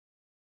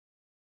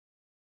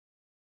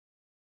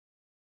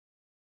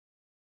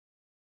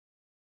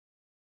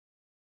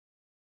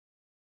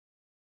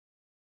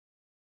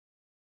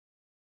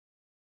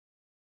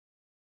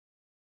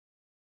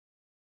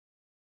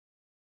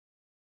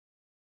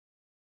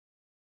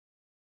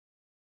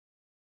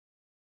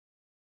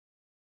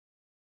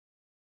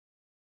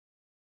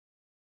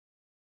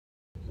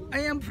I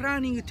am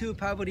planning to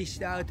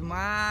publish out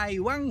my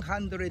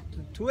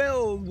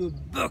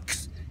 112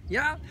 books,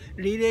 yeah,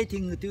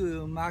 relating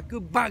to Mac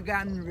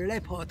Bagan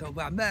Report of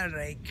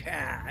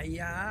America,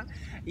 yeah,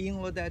 in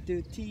order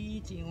to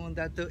teach, in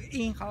order to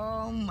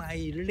inform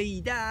my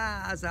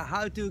readers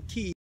how to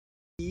keep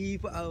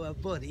our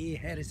body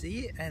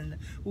healthy and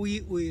we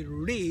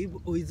will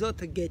live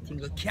without getting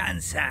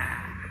cancer.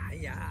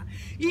 Yeah.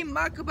 In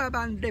Mac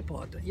Bagan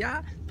Report,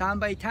 yeah, turn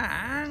by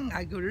turn,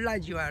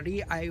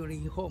 gradually I will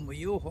inform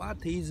you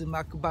what is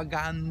Mac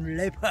Bagan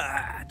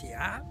Report,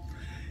 yeah.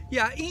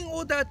 Yeah, in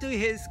order to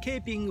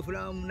escaping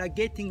from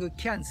getting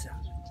cancer,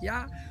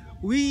 yeah,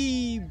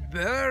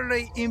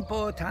 very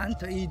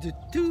important is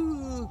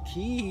to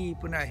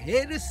keep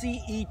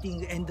healthy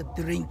eating and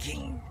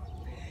drinking.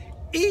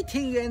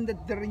 Eating and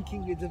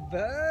drinking is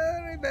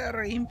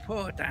very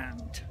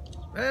important.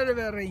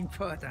 Very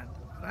important,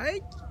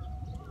 right?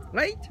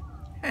 Right?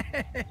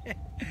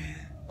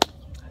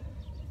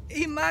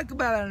 In Mac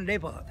Bagan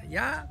Report,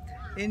 yeah,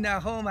 in the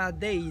former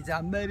days,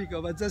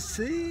 America was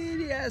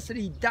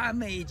seriously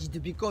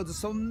damaged because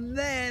so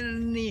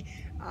many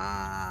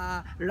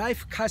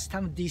life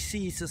custom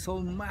disease so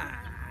much.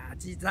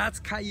 That's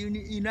why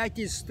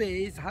United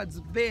States has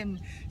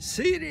been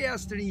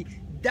seriously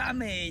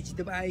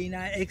damaged by an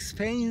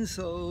expense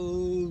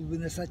of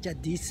such a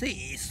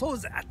disease, so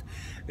that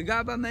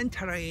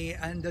governmentally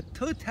and the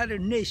total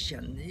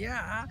nation,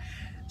 yeah,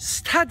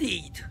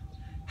 studied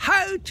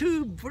how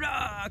to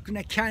block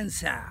the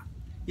cancer,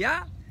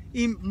 yeah.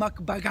 In Mac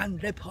Bagan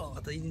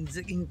Report, in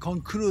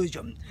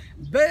conclusion,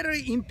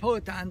 very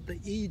important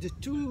is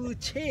to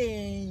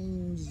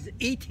change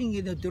eating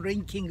and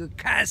drinking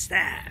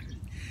custom.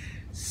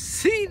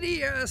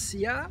 Serious,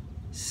 yeah,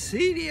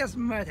 serious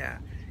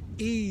matter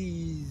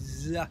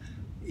is,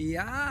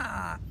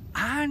 yeah,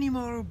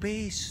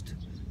 animal-based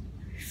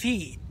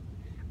feed,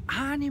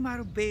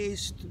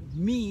 animal-based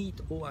meat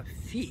or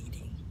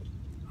feeding.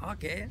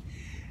 Okay.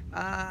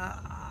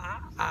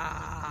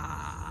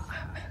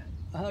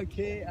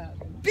 Okay,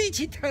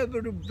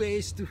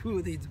 vegetable-based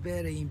food is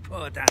very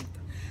important.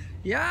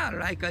 Yeah,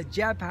 like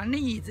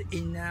Japanese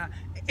in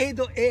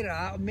Edo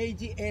era,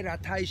 Meiji era,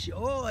 Taisho,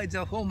 or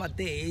the former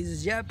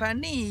days,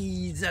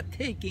 Japanese are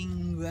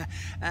taking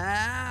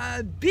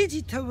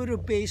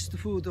vegetable-based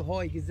food,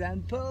 for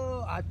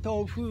example,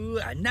 tofu,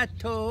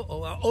 natto,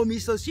 or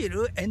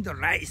omisoshiru, and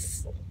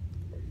rice.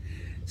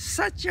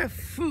 Such a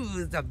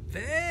food are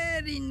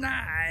very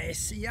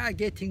nice, yeah,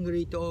 getting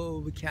rid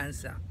of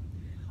cancer.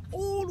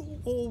 All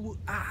of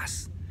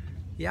us,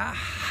 yeah,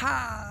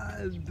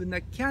 have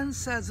the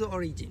cancer's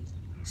origin,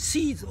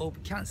 seeds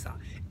of cancer.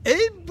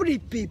 Every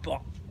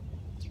people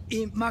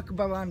in Mac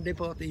Bagan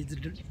Report is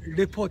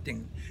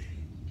reporting,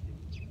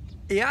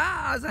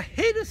 yeah, as a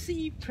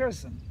healthy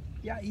person,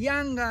 yeah,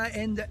 younger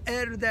and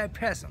elder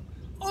person,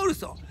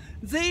 also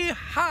they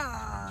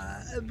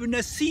have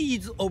the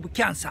seeds of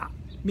cancer.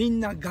 みん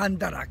ながん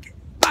だらけ。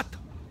But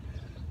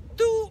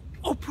to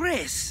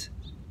oppress,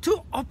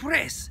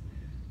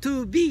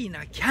 to be in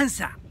a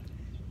cancer,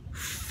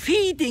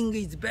 feeding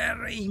is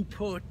very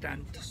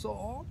important.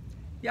 So,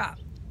 yeah,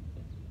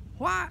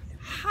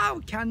 how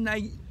can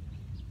I,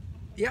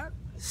 yeah,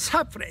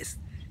 suppress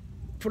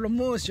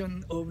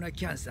promotion of the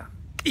cancer?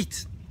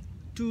 It's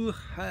to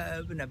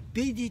have a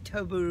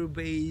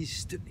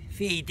vegetable-based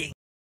feeding.